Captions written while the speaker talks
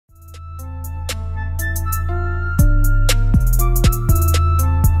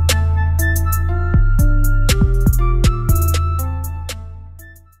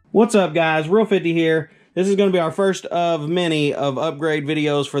What's up, guys? Realfifty here. This is going to be our first of many of upgrade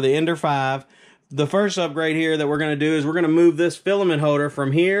videos for the Ender 5. The first upgrade here that we're going to do is we're going to move this filament holder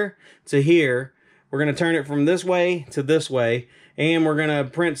from here to here. We're going to turn it from this way to this way, and we're going to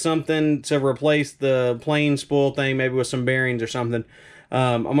print something to replace the plain spool thing, maybe with some bearings or something.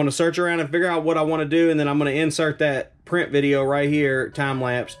 I'm going to search around and figure out what I want to do, and then I'm going to insert that print video right here,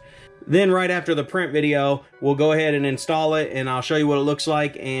 time-lapse. Then right after the print video, we'll go ahead and install it, and I'll show you what it looks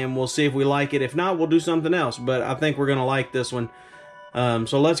like, and we'll see if we like it. If not, we'll do something else, but I think we're going to like this one.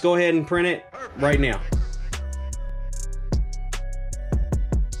 So let's go ahead and print it right now.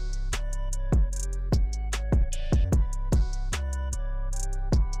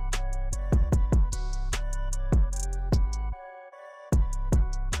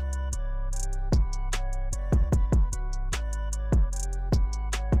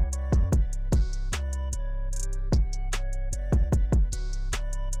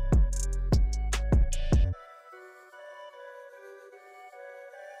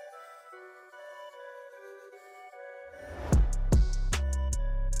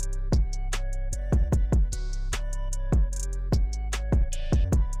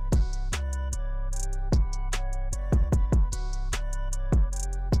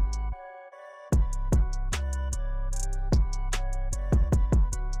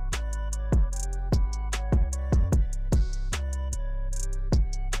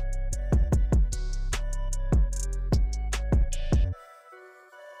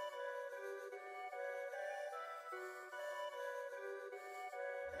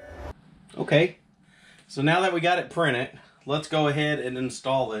 Okay, so now that we got it printed, let's go ahead and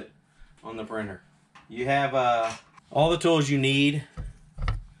install it on the printer. You have all the tools you need.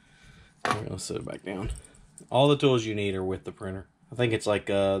 Let's set it back down. All the tools you need are with the printer. I think it's like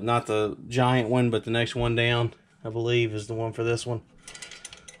not the giant one, but the next one down, I believe, is the one for this one.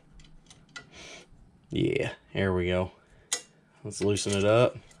 Yeah, here we go. Let's loosen it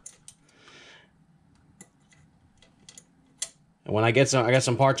up. And when I got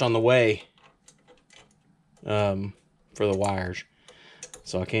some parts on the way for the wires,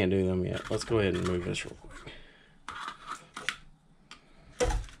 so I can't do them yet. Let's go ahead and move this real quick.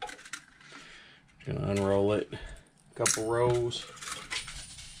 Gonna unroll it a couple rows.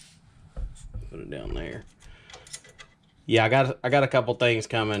 Put it down there. Yeah, I got a couple things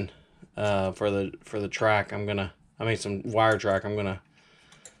coming for the track. I made some wire track. I'm gonna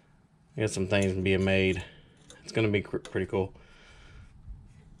get some things being made. It's gonna be pretty cool.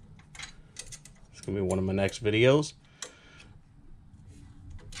 It's gonna be one of my next videos.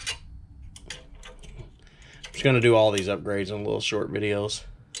 I'm just gonna do all these upgrades in little short videos.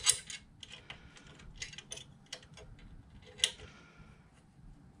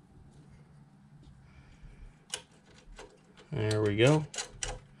 There we go.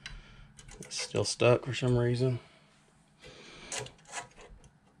 It's still stuck for some reason.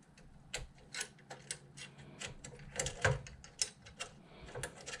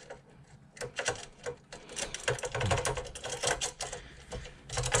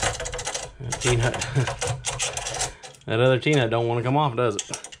 T-nut. That other T-nut don't want to come off, does it?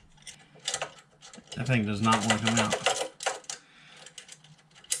 That thing does not want to come out.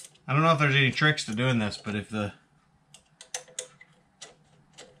 I don't know if there's any tricks to doing this, but if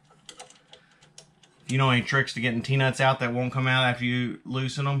you know any tricks to getting T-nuts out that won't come out after you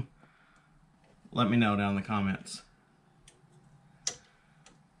loosen them, let me know down in the comments.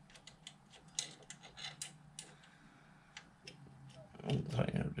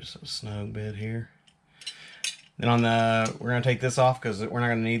 Just a snug bit here. Then we're gonna take this off because we're not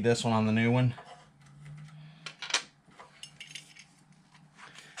gonna need this one on the new one.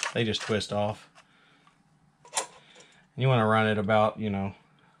 They just twist off. You want to run it about, you know,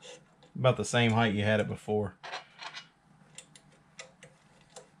 about the same height you had it before.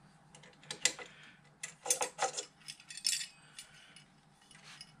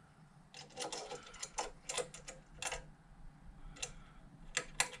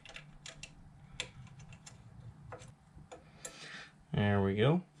 There we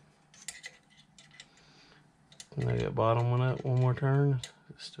go. Can I get bottom one up one more turn?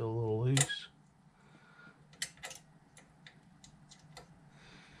 It's still a little loose.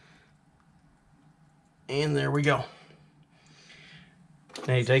 And there we go.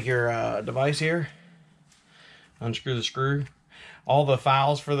 Now you take your device here, unscrew the screw. All the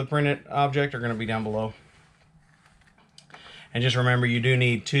files for the printed object are going to be down below. And just remember, you do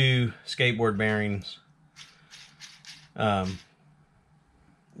need 2 skateboard bearings.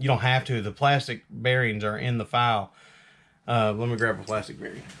 You don't have to. The plastic bearings are in the file. Let me grab a plastic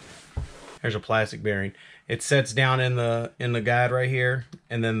bearing. There's a plastic bearing. It sets down in the guide right here,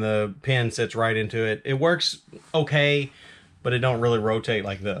 and then the pin sits right into it. It works okay, but it don't really rotate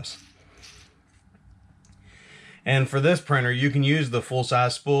like this. And for this printer, you can use the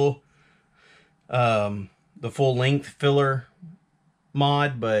full-size spool, the full-length filler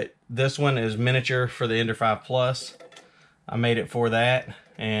mod, but this one is miniature for the Ender 5 Plus. I made it for that,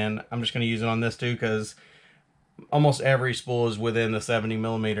 and I'm just going to use it on this too, because almost every spool is within the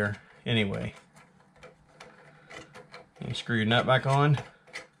 70mm anyway. And screw your nut back on.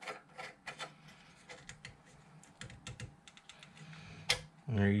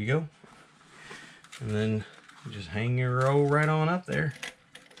 There you go. And then you just hang your roll right on up there.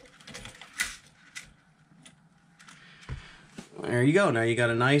 There you go. Now you got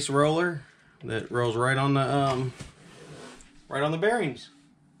a nice roller that rolls right on the bearings.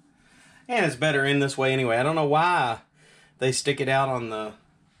 And it's better in this way anyway. I don't know why they stick it out on the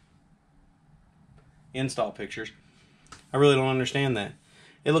install pictures. I really don't understand that.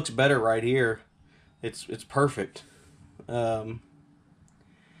 It looks better right here. It's perfect. And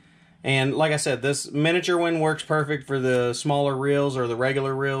like I said, this miniature one works perfect for the smaller reels or the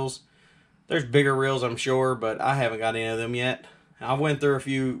regular reels. There's bigger reels, I'm sure, but I haven't got any of them yet. I went through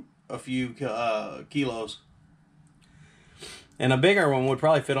a few kilos. And a bigger one would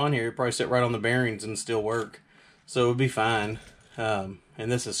probably fit on here. It'd probably sit right on the bearings and still work. So it would be fine. And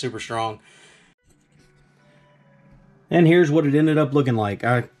this is super strong. And here's what it ended up looking like.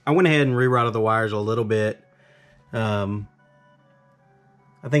 I went ahead and rerouted the wires a little bit. I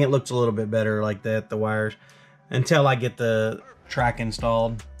think it looks a little bit better like that, the wires, until I get the track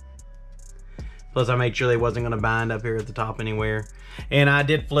installed. Plus I made sure they wasn't going to bind up here at the top anywhere. And I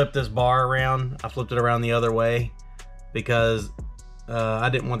did flip this bar around. I flipped it around the other way because I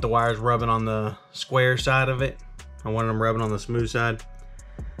didn't want the wires rubbing on the square side of it. I wanted them rubbing on the smooth side.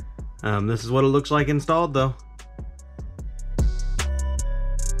 This is what it looks like installed though.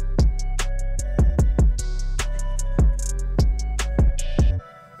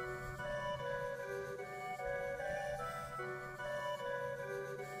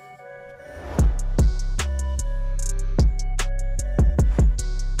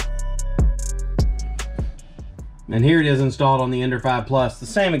 And here it is installed on the Ender 5 Plus. The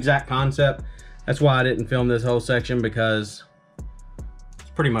same exact concept. That's why I didn't film this whole section, because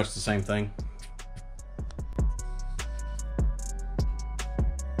it's pretty much the same thing.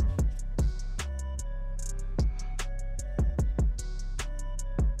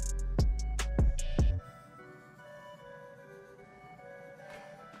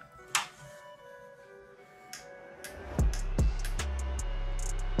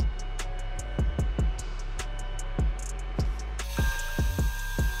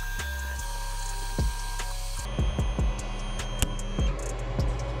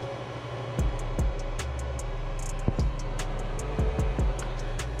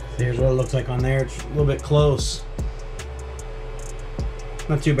 Here's what it looks like on there. It's a little bit close.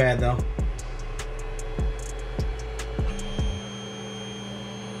 Not too bad though.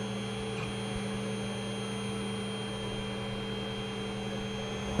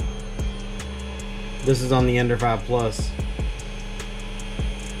 This is on the Ender 5 Plus.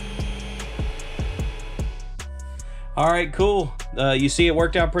 Alright, cool. You see it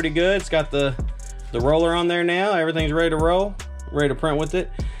worked out pretty good. It's got the roller on there now. Everything's ready to roll. Ready to print with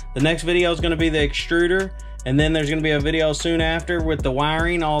it. The next video is going to be the extruder, and then there's going to be a video soon after with the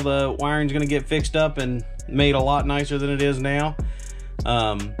wiring. All the wiring's going to get fixed up and made a lot nicer than it is now.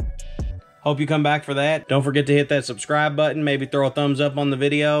 Hope you come back for that. Don't forget to hit that subscribe button. Maybe throw a thumbs up on the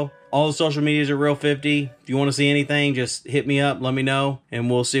video. All the social medias are Realfifty. If you want to see anything, just hit me up, let me know,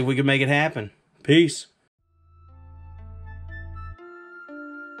 and we'll see if we can make it happen. Peace.